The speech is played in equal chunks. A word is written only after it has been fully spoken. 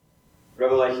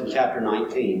Revelation chapter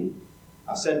 19.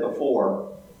 I said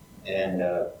before, and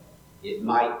it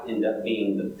might end up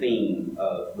being the theme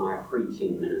of my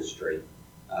preaching ministry,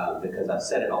 because I've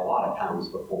said it a lot of times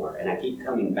before, and I keep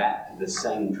coming back to the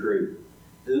same truth.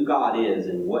 Who God is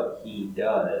and what He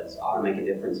does ought to make a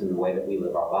difference in the way that we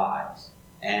live our lives.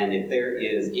 And if there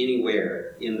is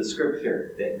anywhere in the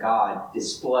Scripture that God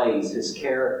displays His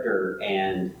character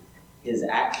and His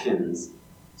actions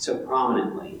so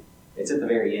prominently, it's at the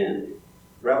very end.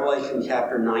 Revelation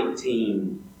chapter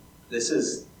 19, this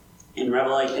is in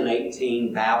Revelation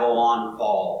 18, Babylon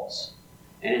falls.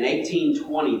 And in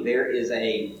 1820, there is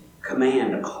a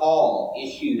command, a call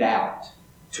issued out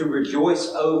to rejoice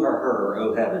over her,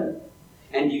 O heaven,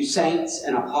 and you saints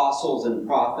and apostles and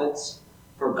prophets,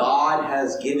 for God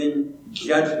has given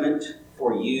judgment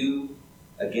for you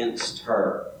against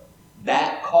her.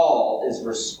 That call is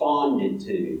responded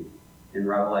to in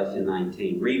Revelation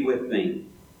 19. Read with me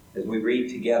as we read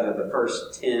together the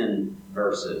first 10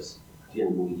 verses.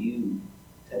 Jim, will you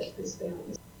touch this down?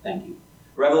 Thank you.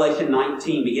 Revelation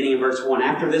 19, beginning in verse 1.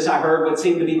 After this I heard what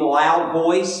seemed to be the loud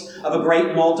voice of a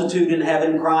great multitude in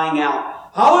heaven crying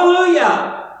out,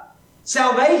 Hallelujah!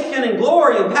 Salvation and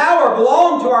glory and power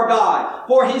belong to our God,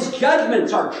 for His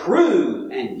judgments are true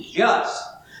and just.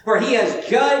 For He has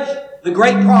judged the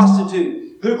great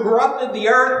prostitute who corrupted the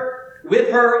earth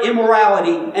with her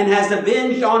immorality and has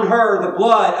avenged on her the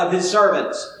blood of His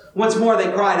servants. Once more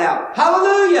they cried out,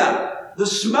 Hallelujah! The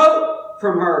smoke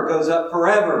from her goes up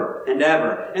forever and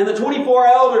ever. And the 24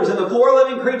 elders and the 4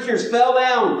 living creatures fell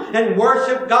down and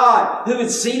worshiped God who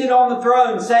is seated on the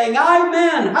throne, saying,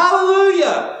 Amen!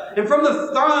 Hallelujah! And from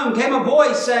the throne came a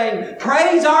voice saying,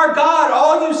 Praise our God,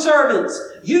 all you servants,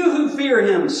 you who fear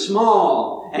Him,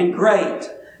 small and great.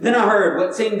 Then I heard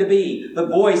what seemed to be the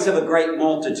voice of a great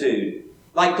multitude,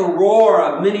 like the roar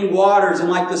of many waters and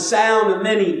like the sound of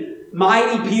many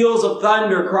mighty peals of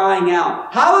thunder crying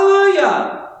out,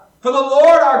 Hallelujah! For the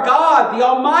Lord our God, the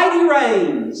Almighty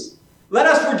reigns. Let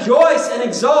us rejoice and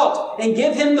exult and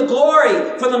give Him the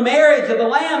glory, for the marriage of the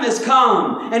Lamb is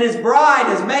come, and His bride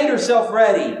has made herself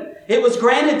ready. It was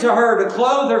granted to her to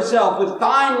clothe herself with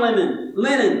fine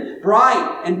linen,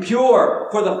 bright and pure,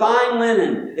 for the fine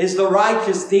linen is the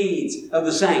righteous deeds of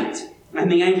the saints. And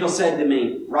the angel said to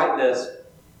me, Write this,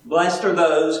 Blessed are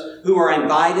those who are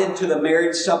invited to the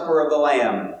marriage supper of the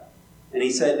Lamb. And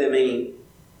he said to me,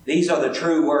 These are the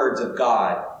true words of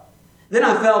God. Then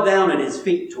I fell down at His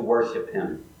feet to worship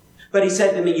Him. But He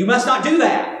said to me, You must not do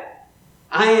that.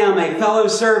 I am a fellow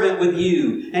servant with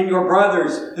you and your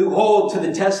brothers who hold to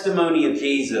the testimony of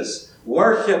Jesus.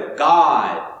 Worship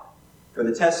God, for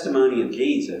the testimony of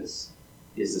Jesus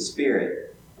is the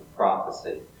spirit of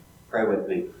prophecy. Pray with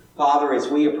me. Father, as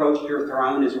we approach your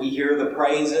throne, as we hear the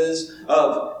praises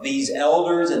of these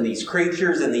elders and these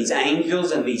creatures and these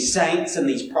angels and these saints and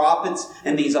these prophets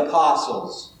and these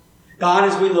apostles, God,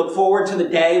 as we look forward to the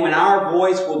day when our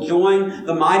voice will join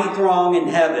the mighty throng in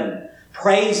heaven,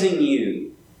 praising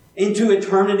you into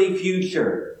eternity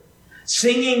future,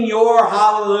 singing your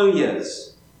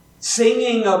hallelujahs,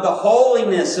 singing of the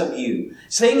holiness of you,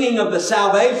 singing of the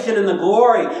salvation and the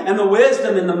glory and the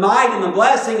wisdom and the might and the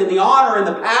blessing and the honor and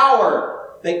the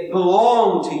power that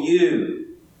belong to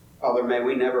you. Father, may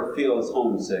we never feel as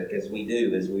homesick as we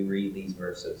do as we read these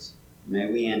verses. May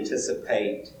we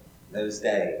anticipate those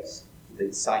days with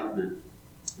excitement.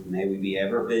 And may we be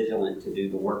ever vigilant to do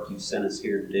the work you've sent us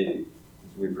here to do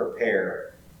as we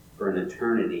prepare for an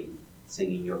eternity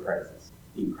singing your praises.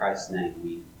 In Christ's name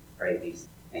we pray these.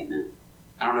 Amen.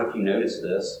 I don't know if you noticed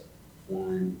this.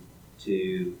 1,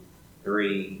 2,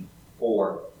 3,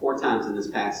 4. 4 times in this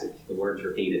passage the word's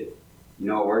repeated. You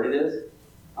know what word it is?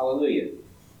 Hallelujah.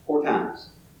 4 times.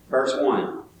 Verse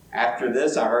 1. After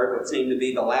this I heard what seemed to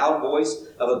be the loud voice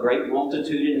of a great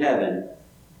multitude in heaven,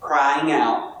 crying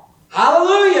out,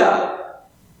 Hallelujah!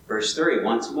 Verse 3.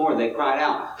 Once more they cried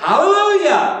out,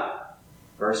 Hallelujah!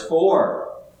 Verse 4.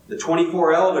 The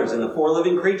 24 elders and the 4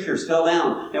 living creatures fell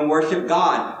down and worshiped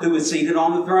God who was seated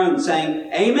on the throne,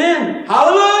 saying, Amen!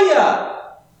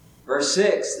 Hallelujah! Verse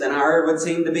 6. Then I heard what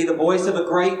seemed to be the voice of a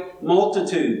great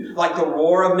multitude, like the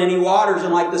roar of many waters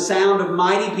and like the sound of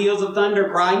mighty peals of thunder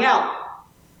crying out,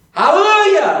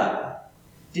 Hallelujah!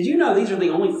 Did you know these are the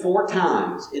only 4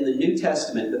 times in the New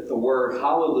Testament that the word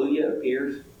hallelujah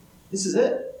appears? This is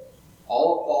it.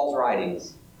 All of Paul's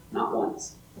writings, not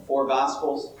once. The 4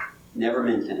 Gospels never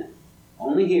mention it.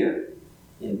 Only here,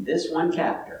 in this one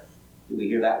chapter, do we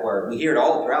hear that word. We hear it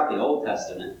all throughout the Old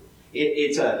Testament.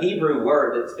 It's a Hebrew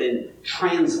word that's been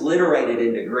transliterated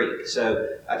into Greek. So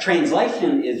a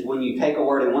translation is when you take a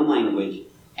word in one language,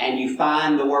 and you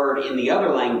find the word in the other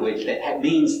language that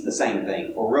means the same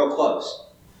thing, or real close.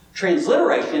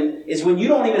 Transliteration is when you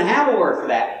don't even have a word for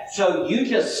that, so you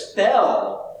just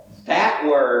spell that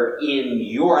word in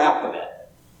your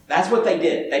alphabet. That's what they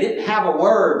did. They didn't have a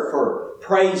word for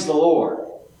praise the Lord.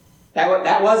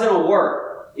 That wasn't a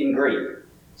word in Greek.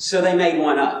 So they made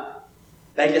one up.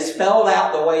 They just spelled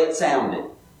out the way it sounded.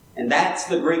 And that's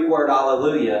the Greek word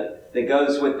hallelujah that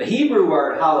goes with the Hebrew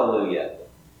word hallelujah.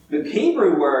 The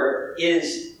Hebrew word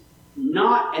is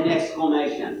not an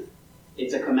exclamation.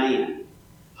 It's a command.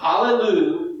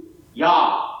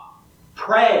 Hallelujah.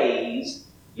 Praise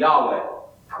Yahweh.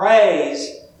 Praise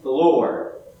the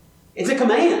Lord. It's a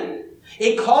command.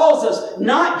 It calls us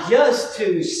not just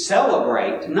to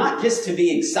celebrate, not just to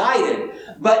be excited,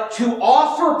 but to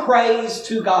offer praise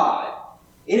to God.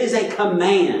 It is a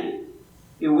command.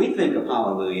 We think of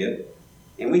hallelujah,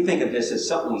 and we think of this as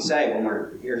something we say when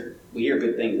we hear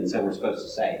good things and so we're supposed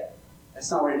to say it. That's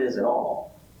not what it is at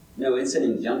all. No, it's an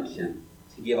injunction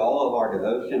to give all of our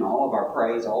devotion, all of our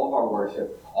praise, all of our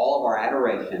worship, all of our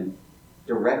adoration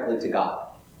directly to God.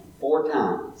 4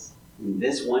 times in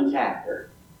this one chapter,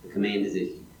 the command is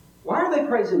issued. Why are they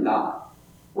praising God?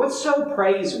 What's so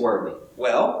praiseworthy?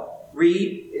 Well,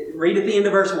 read at the end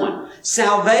of verse 1.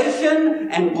 Salvation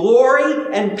and glory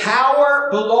and power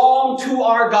belong to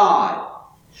our God.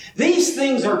 These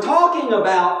things are talking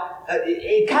about,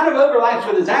 it kind of overlaps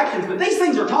with his actions, but these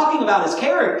things are talking about his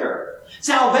character.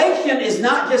 Salvation is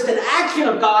not just an action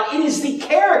of God, it is the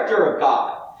character of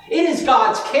God. It is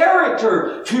God's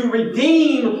character to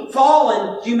redeem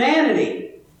fallen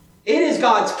humanity. It is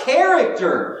God's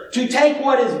character to take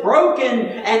what is broken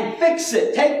and fix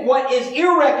it. Take what is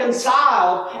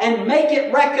irreconciled and make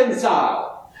it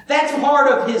reconciled. That's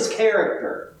part of His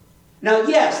character. Now,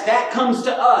 yes, that comes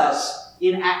to us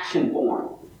in action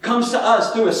form. Comes to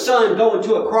us through a Son going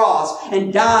to a cross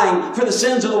and dying for the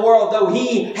sins of the world, though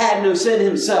He had no sin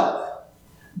Himself.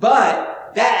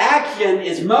 But that action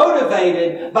is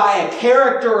motivated by a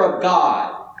character of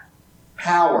God.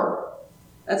 Power.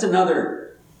 That's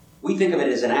another, we think of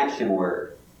it as an action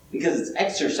word because it's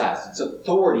exercise, it's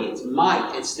authority, it's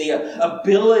might, it's the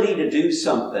ability to do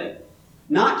something.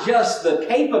 Not just the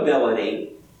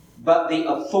capability, but the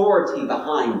authority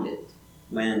behind it.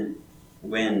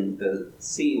 When the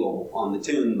seal on the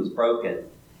tomb was broken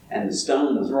and the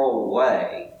stone was rolled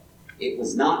away, it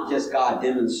was not just God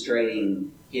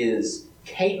demonstrating His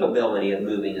capability of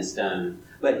moving a stone,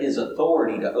 but His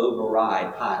authority to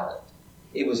override Pilate.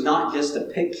 It was not just a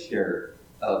picture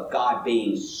of God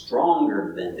being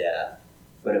stronger than death,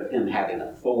 but of Him having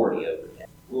authority over death.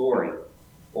 Glory,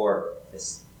 or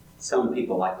as some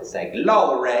people like to say,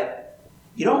 glory.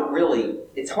 You don't really,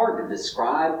 it's hard to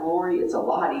describe glory. It's a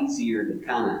lot easier to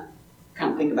kind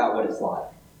of think about what it's like.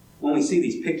 When we see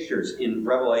these pictures in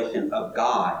Revelation of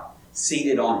God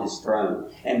seated on His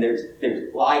throne, and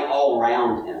there's light all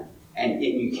around Him, and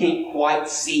you can't quite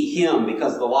see Him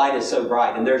because the light is so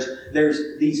bright, and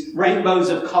there's these rainbows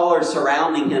of color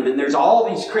surrounding Him, and there's all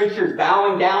these creatures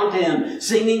bowing down to Him,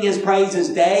 singing His praises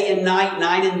day and night,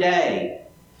 night and day.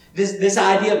 This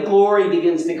idea of glory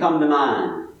begins to come to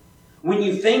mind. When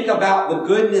you think about the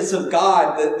goodness of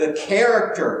God, the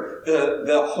character,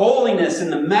 the holiness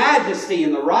and the majesty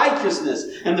and the righteousness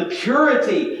and the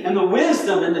purity and the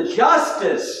wisdom and the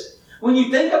justice, when you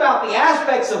think about the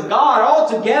aspects of God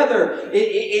altogether,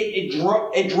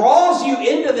 it draws you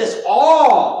into this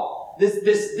awe.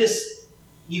 This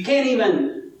you can't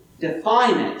even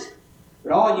define it.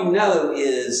 But all you know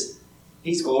is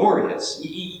He's glorious.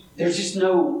 There's just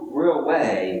no real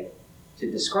way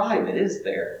to describe it, is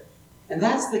there? And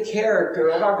that's the character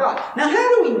of our God. Now,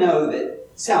 how do we know that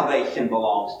salvation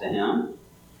belongs to Him?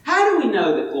 How do we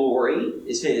know that glory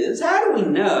is His? How do we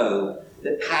know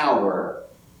that power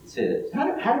is His? How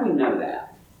do we know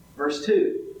that? Verse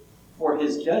 2, for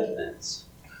His judgments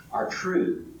are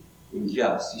true and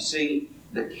just. You see,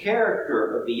 the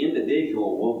character of the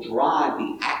individual will drive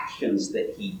the actions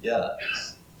that he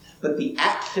does. But the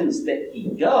actions that he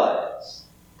does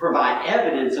provide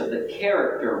evidence of the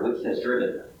character which has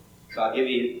driven them. So I'll give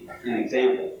you an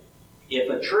example. If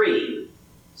a tree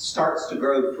starts to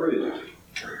grow fruit,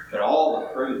 but all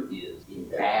the fruit is in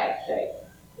bad shape,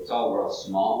 it's all real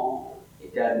small,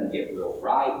 it doesn't get real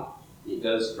ripe, it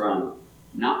goes from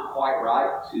not quite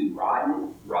ripe to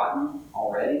rotten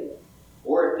already,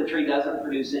 or if the tree doesn't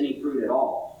produce any fruit at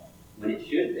all, when it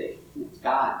should be, it's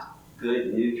got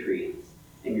good nutrients,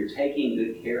 and you're taking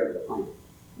good care of the plant,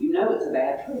 you know it's a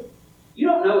bad tree. You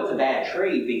don't know it's a bad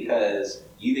tree because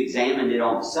you've examined it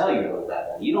on the cellular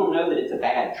level. You don't know that it's a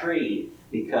bad tree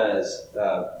because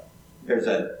there's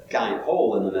a giant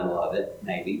hole in the middle of it,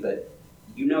 maybe, but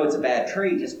you know it's a bad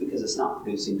tree just because it's not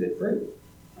producing good fruit,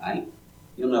 right?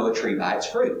 You'll know a tree by its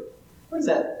fruit. What is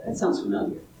that? That sounds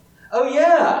familiar. Oh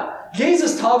yeah,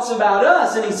 Jesus talks about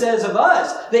us, and he says of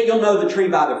us that you'll know the tree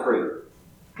by the fruit.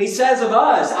 He says of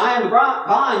us, I am the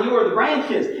vine, you are the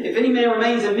branches. If any man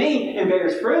remains in me and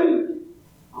bears fruit,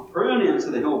 I'll prune him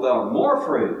so that he will bear more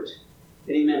fruit. If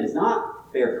any man does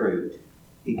not bear fruit,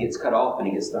 he gets cut off and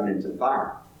he gets thrown into the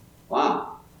fire. Why?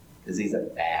 Because he's a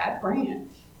bad branch,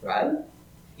 right?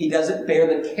 He doesn't bear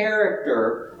the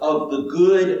character of the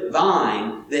good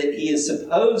vine that he is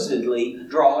supposedly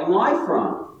drawing life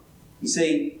from. You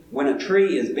see, when a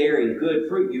tree is bearing good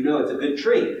fruit, you know it's a good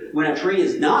tree. When a tree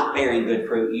is not bearing good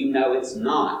fruit, you know it's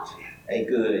not a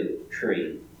good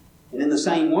tree. And in the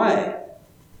same way,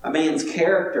 a man's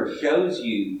character shows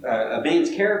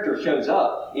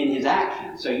up in his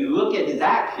actions. So you look at his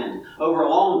actions over a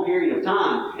long period of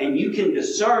time, and you can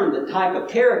discern the type of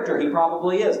character he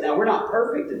probably is. Now, we're not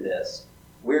perfect at this.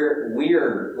 We're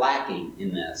lacking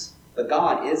in this. But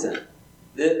God isn't.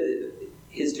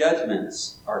 His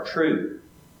judgments are true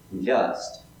and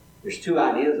just. There's two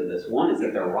ideas of this. One is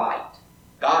that they're right.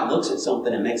 God looks at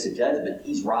something and makes a judgment.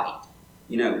 He's right.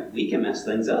 You know, we can mess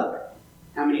things up.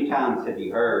 How many times have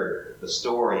you heard the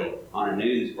story on a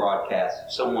news broadcast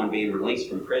of someone being released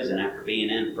from prison after being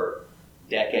in for a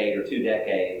decade or 2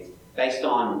 decades based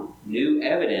on new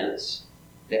evidence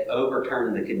that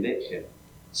overturned the conviction?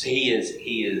 So he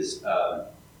is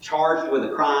charged with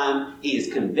a crime. He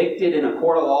is convicted in a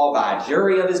court of law by a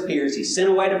jury of his peers. He's sent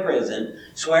away to prison,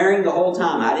 swearing the whole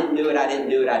time, I didn't do it, I didn't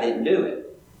do it, I didn't do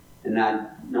it. And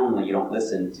normally you don't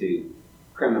listen to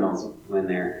criminals when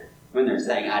they're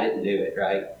saying, I didn't do it,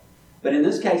 right? But in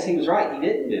this case, he was right. He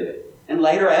didn't do it. And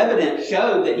later evidence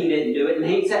showed that he didn't do it, and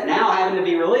he's now having to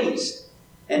be released.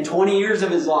 And 20 years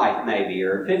of his life, maybe,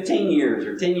 or 15 years,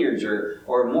 or 10 years,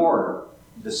 or more,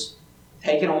 just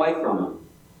taken away from him.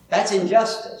 That's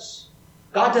injustice.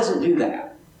 God doesn't do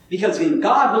that. Because when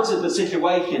God looks at the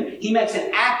situation, He makes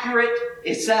an accurate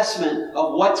assessment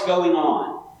of what's going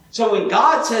on. So when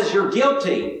God says you're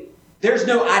guilty, there's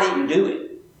no I didn't do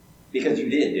it. Because you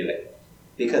did do it.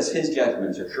 Because His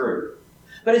judgments are true.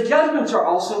 But His judgments are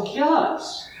also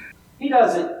just. He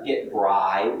doesn't get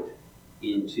bribed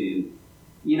into,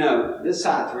 this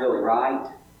side's really right,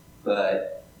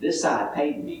 but this side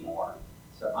paid me more,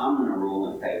 so I'm going to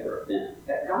rule in favor of them.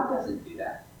 God doesn't do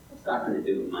that. What's God going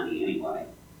to do with money anyway?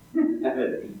 Not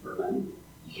going to eat for money.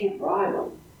 You can't bribe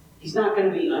Him. He's not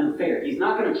going to be unfair. He's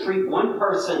not going to treat one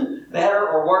person better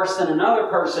or worse than another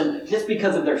person just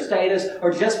because of their status,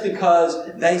 or just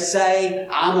because they say,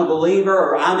 I'm a believer,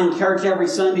 or I'm in church every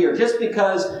Sunday, or just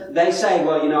because they say,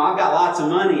 well, I've got lots of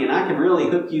money and I can really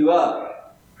hook you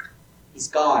up. He's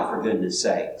God, for goodness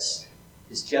sakes.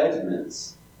 His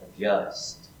judgments are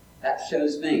just. That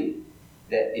shows me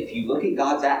that if you look at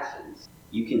God's actions,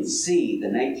 you can see the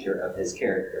nature of His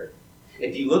character.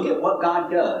 If you look at what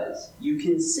God does, you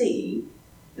can see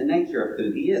the nature of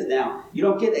who He is. Now, you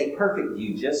don't get a perfect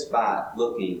view just by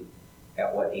looking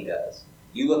at what He does.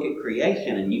 You look at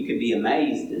creation and you can be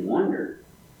amazed and wonder.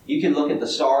 You can look at the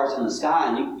stars in the sky,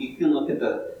 and you can look at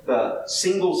the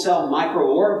single-cell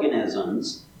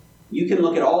microorganisms. You can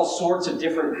look at all sorts of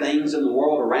different things in the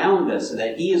world around us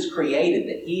that He has created,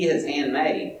 that He has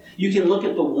handmade. You can look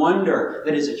at the wonder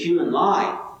that is a human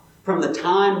life, from the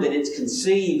time that it's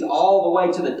conceived all the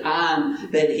way to the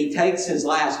time that He takes His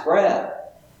last breath.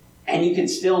 And you can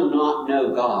still not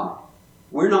know God.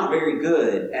 We're not very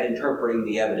good at interpreting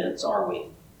the evidence, are we?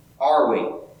 Are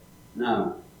we?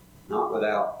 No, not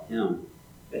without Him.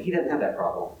 But He doesn't have that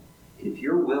problem. And if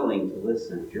you're willing to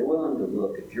listen, if you're willing to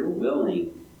look, if you're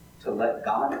willing to let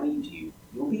God lead you,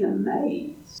 you'll be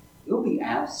amazed. You'll be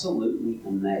absolutely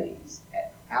amazed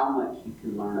at how much you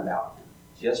can learn about Him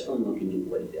just from looking at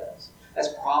what He does. That's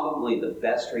probably the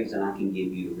best reason I can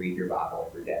give you to read your Bible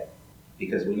every day.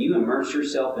 Because when you immerse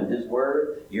yourself in His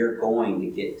Word, you're going to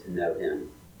get to know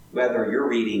Him. Whether you're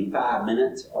reading 5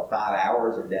 minutes or 5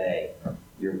 hours a day,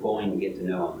 you're going to get to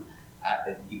know Him.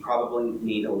 You probably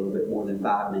need a little bit more than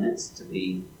 5 minutes to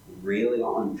be really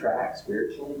on track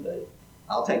spiritually, but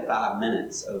I'll take 5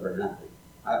 minutes over nothing.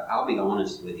 I'll be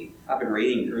honest with you. I've been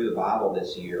reading through the Bible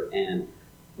this year, and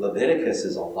Leviticus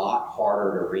is a lot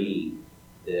harder to read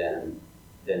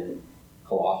than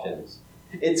Colossians.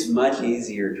 It's much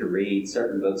easier to read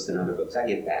certain books than other books. I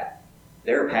get that.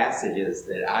 There are passages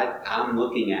that I'm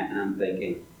looking at and I'm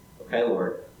thinking, okay,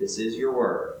 Lord, this is your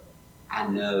word. I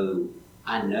know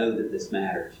that this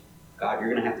matters. God, you're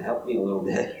going to have to help me a little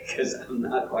bit because I'm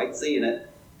not quite seeing it.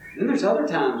 And then there's other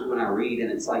times when I read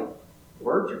and it's like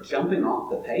words are jumping off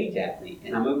the page at me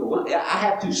and I'm overwhelmed. I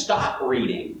have to stop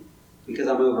reading because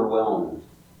I'm overwhelmed.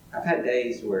 I've had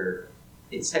days where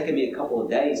it's taken me a couple of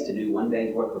days to do one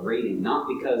day's worth of reading, not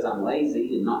because I'm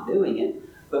lazy and not doing it,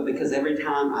 but because every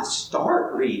time I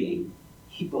start reading,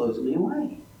 He blows me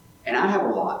away. And I have a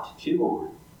lot to chew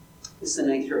on. It's the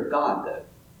nature of God, though.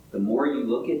 The more you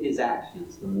look at His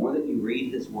actions, the more that you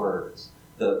read His words,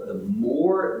 the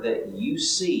more that you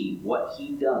see what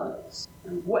He does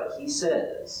and what He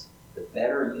says, the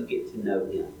better you get to know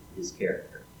Him, His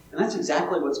character. And that's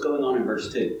exactly what's going on in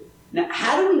verse 2. Now,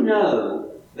 how do we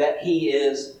know that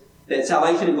that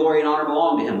salvation and glory and honor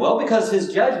belong to Him? Well, because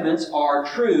His judgments are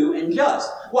true and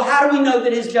just. Well, how do we know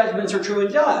that His judgments are true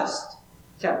and just?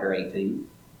 Chapter 18.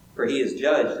 For He has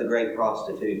judged the great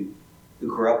prostitute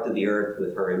who corrupted the earth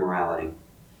with her immorality.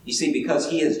 You see, because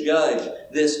He has judged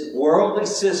this worldly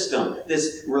system,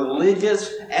 this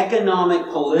religious, economic,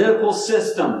 political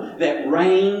system that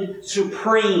reigned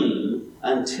supreme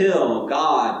until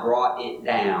God brought it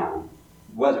down.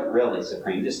 It wasn't really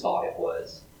supreme, just thought it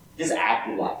was. Just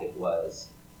acted like it was.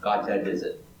 God judges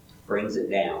it, brings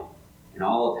it down, and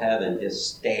all of heaven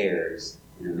just stares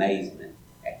in amazement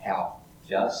at how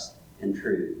just and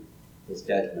true His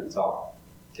judgments are.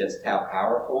 Just how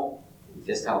powerful, and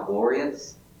just how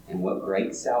glorious, and what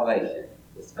great salvation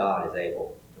this God is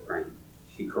able to bring.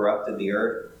 She corrupted the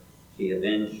earth. She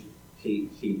avenged.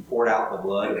 She poured out the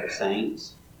blood of her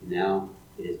saints. And now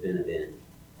it has been avenged.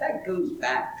 That goes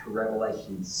back to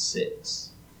Revelation 6.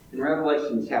 In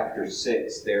Revelation chapter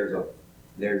 6, there's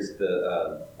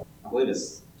the I believe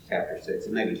it's chapter 6,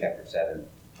 it may be chapter 7.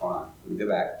 Hold on, let me go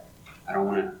back. I don't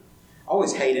want to. I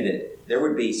always hated it. There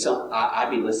would be I'd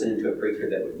be listening to a preacher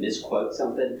that would misquote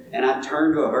something, and I'd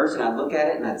turn to a verse and I'd look at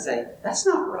it and I'd say, that's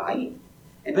not right.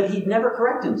 But he'd never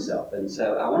correct himself. And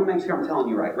so I want to make sure I'm telling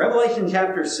you right. Revelation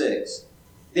chapter 6.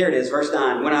 There it is, verse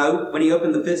 9. When he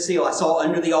opened the fifth seal, I saw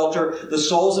under the altar the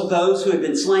souls of those who had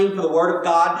been slain for the word of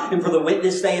God and for the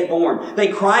witness they had borne. They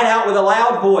cried out with a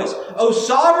loud voice, O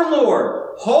sovereign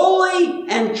Lord, holy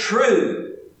and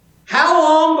true, how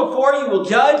long before you will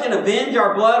judge and avenge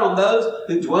our blood on those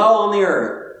who dwell on the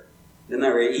earth? Then they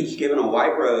were each given a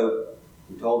white robe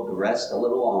and told to rest a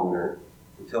little longer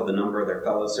until the number of their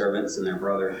fellow servants and their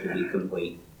brothers should be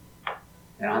complete.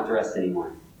 They don't have to rest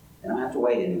anymore. They don't have to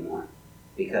wait anymore,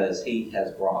 because He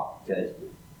has brought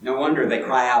judgment. No wonder they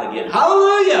cry out again,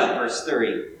 hallelujah! Verse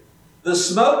 3. The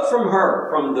smoke from her,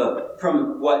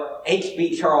 from what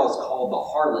H.B. Charles called the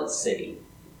harlot city,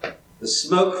 the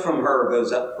smoke from her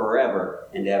goes up forever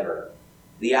and ever.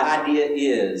 The idea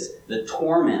is the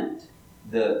torment,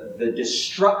 the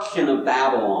destruction of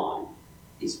Babylon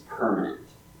is permanent.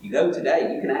 You go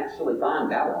today, you can actually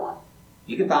find Babylon.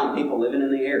 You can find people living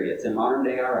in the area. It's in modern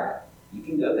day Iraq. You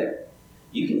can go there.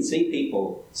 You can see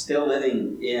people still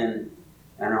living in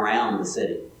and around the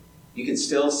city. You can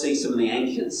still see some of the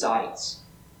ancient sites.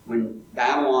 When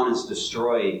Babylon is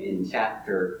destroyed in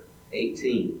chapter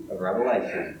 18 of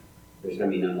Revelation, there's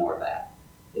going to be no more of that.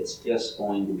 It's just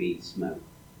going to be smoke.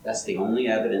 That's the only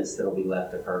evidence that will be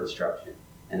left of her destruction.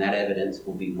 And that evidence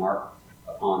will be marked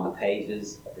upon the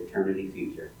pages of eternity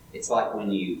future. It's like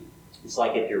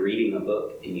if you're reading a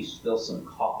book and you spill some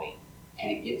coffee and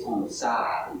it gets on the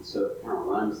side, and so it kind of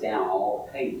runs down all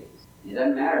the pages. It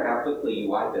doesn't matter how quickly you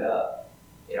wipe it up.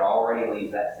 It already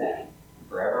leaves that stain. And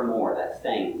forevermore, that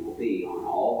stain will be on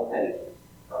all the pages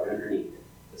right underneath it.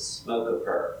 The smoke of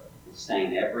her will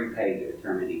stain every page of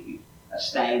eternity future. A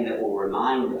stain that will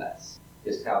remind us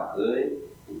just how good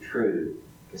and true,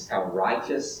 just how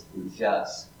righteous and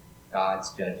just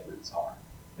God's judgments are.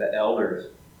 The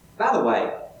elders. By the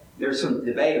way, there's some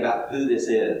debate about who this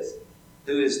is.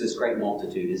 Who is this great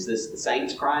multitude? Is this the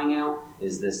saints crying out?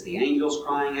 Is this the angels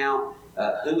crying out?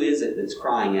 Who is it that's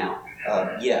crying out?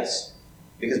 Yes.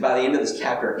 Because by the end of this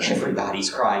chapter, everybody's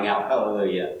crying out,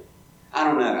 hallelujah. I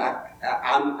don't know.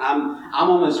 I'm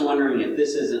almost wondering if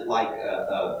this isn't like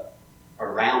a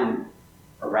round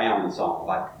song,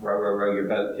 like row, row, row your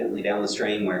boat gently down the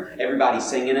stream, where everybody's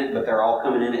singing it, but they're all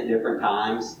coming in at different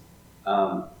times.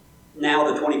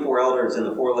 Now the 24 elders and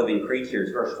the 4 living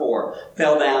creatures, verse 4,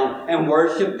 fell down and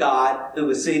worshiped God who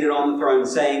was seated on the throne,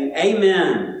 saying,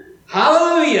 Amen,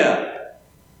 hallelujah.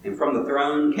 And from the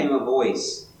throne came a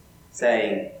voice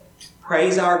saying,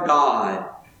 Praise our God,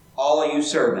 all you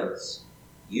servants,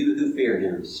 you who fear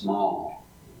Him, small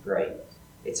and great.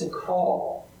 It's a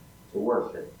call to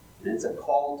worship. And it's a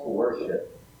call to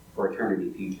worship for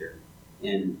eternity future.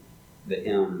 In the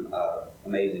hymn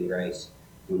Amazing Grace,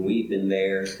 when we've been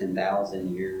there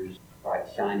 10,000 years, bright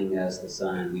shining as the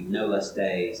sun, we've no less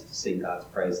days to sing God's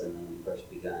praise than when we first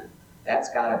begun.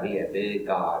 That's got to be a big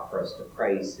God for us to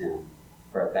praise Him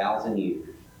for 1,000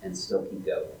 years and still keep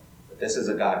going. But this is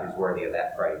a God who's worthy of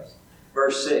that praise.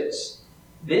 Verse 6.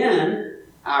 Then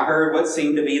I heard what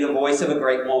seemed to be the voice of a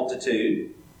great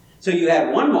multitude. So you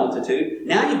had one multitude.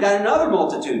 Now you've got another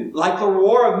multitude, like the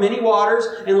roar of many waters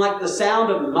and like the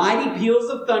sound of mighty peals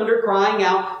of thunder crying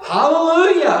out,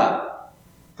 Hallelujah!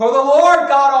 For the Lord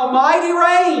God Almighty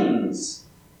reigns.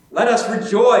 Let us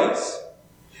rejoice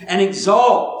and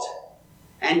exult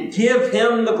and give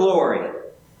Him the glory.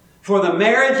 For the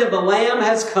marriage of the Lamb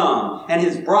has come, and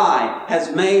His bride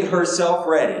has made herself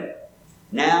ready.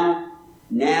 Now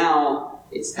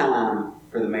it's time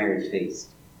for the marriage feast.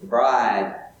 The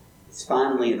bride is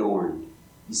finally adorned.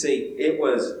 You see, it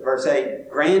was, verse 8,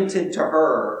 granted to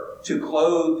her to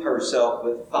clothe herself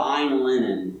with fine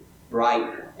linen,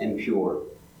 bright and pure.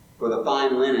 For the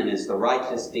fine linen is the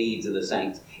righteous deeds of the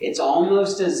saints. It's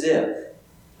almost as if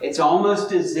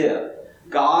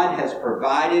God has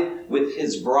provided with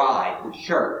His bride, the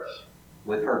church,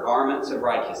 with her garments of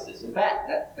righteousness. In fact,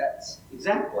 that's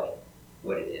exactly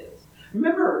what it is.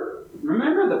 Remember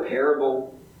the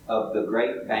parable of the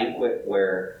great banquet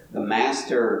where the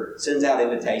master sends out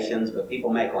invitations, but people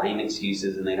make lame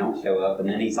excuses and they don't show up. And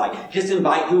then he's like, just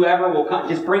invite whoever will come.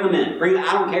 Just bring them in.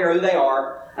 I don't care who they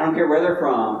are. I don't care where they're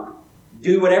from.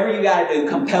 Do whatever you got to do.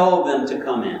 Compel them to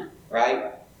come in.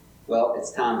 Right? Well,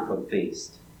 it's time for the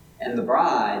feast. And the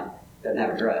bride doesn't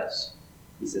have a dress.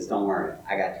 He says, don't worry,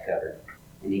 I got you covered.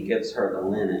 And He gives her the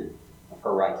linen of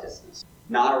her righteousness.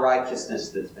 Not a righteousness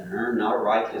that's been earned, not a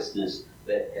righteousness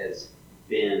that has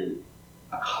been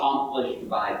accomplished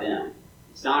by them.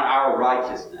 It's not our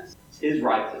righteousness, it's His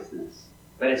righteousness.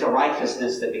 But it's a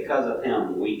righteousness that because of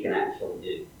Him we can actually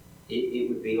do. It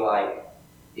would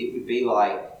be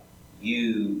like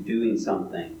you doing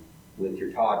something with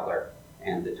your toddler,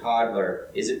 and the toddler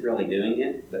isn't really doing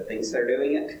it, but thinks they're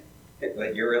doing it,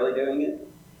 but you're really doing it.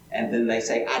 And then they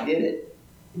say, I did it.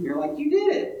 And you're like, you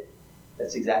did it.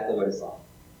 That's exactly what it's like.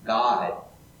 God,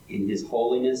 in His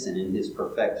holiness and in His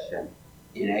perfection,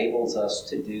 enables us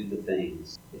to do the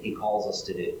things that He calls us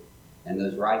to do. And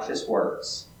those righteous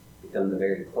works become the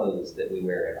very clothes that we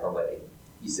wear at our wedding.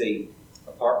 You see,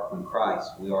 apart from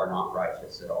Christ, we are not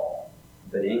righteous at all.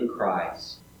 But in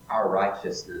Christ, our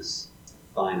righteousness is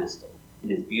the finest of all.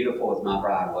 And as beautiful as my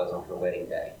bride was on her wedding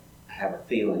day, I have a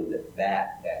feeling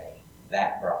that day,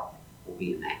 that bride will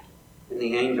be immaculate. And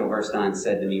the angel, verse 9,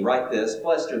 said to me, write this,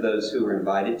 blessed are those who are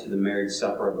invited to the marriage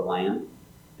supper of the Lamb.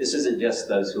 This isn't just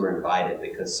those who are invited,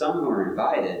 because some who are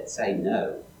invited say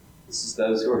no. This is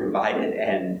those who are invited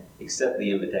and accept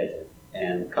the invitation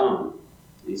and come.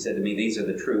 And he said to me, these are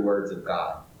the true words of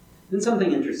God. Then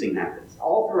something interesting happens.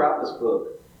 All throughout this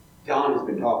book, John has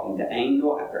been talking to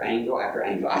angel after angel after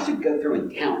angel. I should go through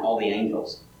and count all the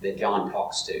angels that John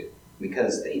talks to,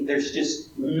 because there's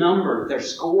just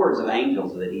there's scores of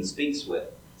angels that he speaks with.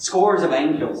 Scores of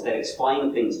angels that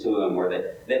explain things to him, or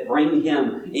that bring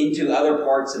him into other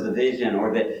parts of the vision,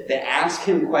 or that ask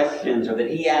him questions, or that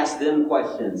he asks them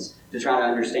questions to try to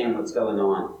understand what's going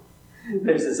on.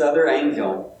 There's this other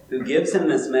angel who gives him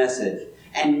this message,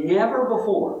 and never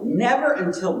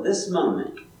until this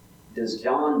moment, does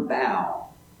John bow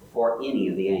before any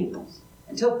of the angels.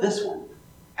 Until this one.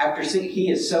 After he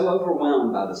is so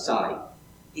overwhelmed by the sight,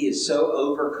 he is so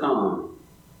overcome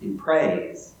in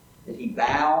praise, that he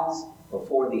bows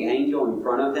before the angel in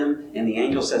front of him, and the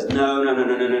angel says, no,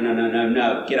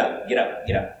 get up.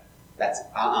 That's,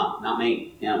 not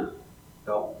me, him.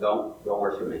 Don't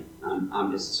worship me.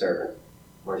 I'm just a servant.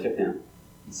 Worship him.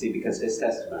 You see, because his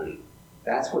testimony,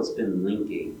 that's what's been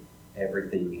linking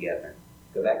everything together.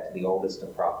 Go back to the oldest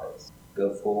of prophets.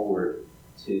 Go forward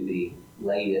to the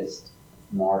latest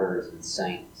martyrs and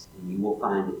saints, and you will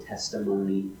find a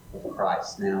testimony of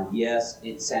Christ. Now, yes,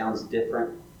 it sounds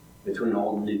different between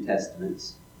Old and New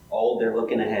Testaments. Old, they're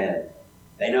looking ahead.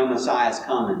 They know Messiah's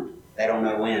coming. They don't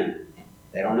know when.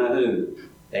 They don't know who.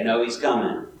 They know He's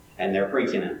coming, and they're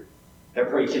preaching Him. They're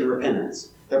preaching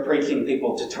repentance. They're preaching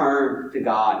people to turn to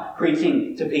God,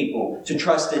 preaching to people to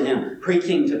trust in Him,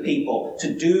 preaching to people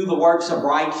to do the works of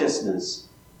righteousness.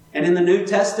 And in the New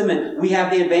Testament, we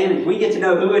have the advantage. We get to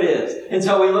know who it is. And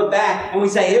so we look back and we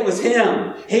say, it was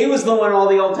Him. He was the one all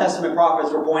the Old Testament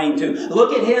prophets were pointing to.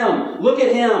 Look at Him. Look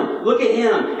at Him. Look at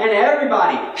Him. And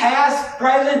everybody, past,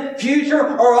 present, future,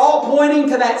 are all pointing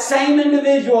to that same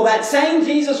individual, that same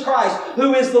Jesus Christ,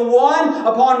 who is the one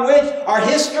upon which our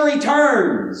history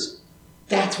turns.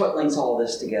 That's what links all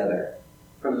this together.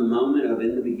 From the moment of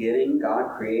in the beginning,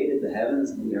 God created the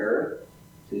heavens and the earth,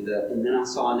 and then I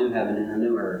saw a new heaven and a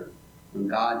new earth. When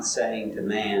God saying to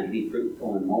man, be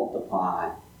fruitful and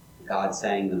multiply, God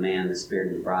saying to man, the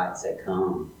Spirit and the bride said,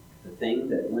 come. The thing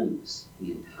that links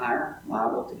the entire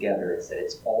Bible together is that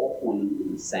it's all pointing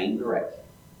in the same direction.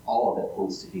 all of it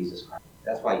points to Jesus Christ.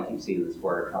 That's why you keep seeing this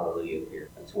word hallelujah here.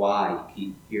 That's why you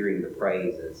keep hearing the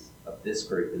praises of this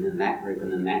group and then that group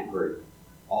and then that group,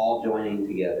 all joining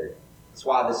together. That's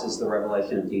why this is the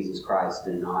revelation of Jesus Christ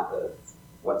and not of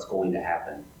what's going to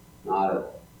happen, not of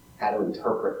how to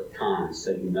interpret the times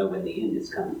so you know when the end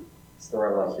is coming. It's the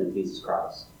revelation of Jesus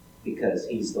Christ, because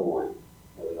he's the one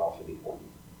that we all should be pointing.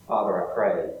 Father, I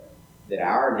pray that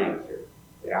our nature,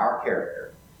 that our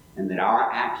character, and that our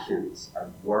actions, our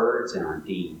words and our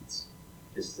deeds,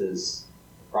 just as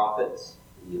the prophets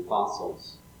and the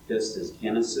apostles, just as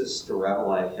Genesis to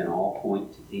Revelation all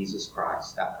point to Jesus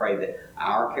Christ, I pray that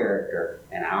our character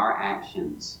and our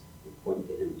actions will point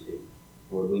to him too.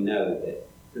 Lord, we know that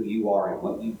who you are and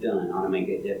what you've done ought to make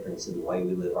a difference in the way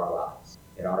we live our lives.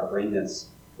 It ought to bring us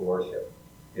to worship.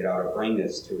 It ought to bring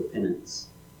us to repentance.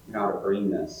 It ought to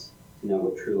bring us to know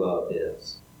what true love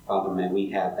is. Father, may we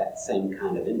have that same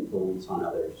kind of influence on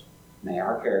others. May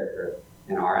our character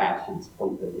and our actions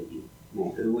point them to you.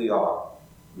 May who we are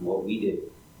and what we do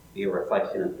be a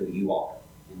reflection of who you are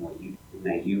and what you do.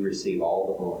 May you receive all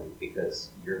the glory, because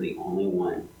you're the only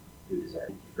one who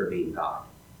deserves it for being God.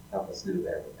 Help us know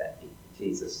better what that means. In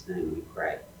Jesus' name we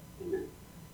pray. Amen.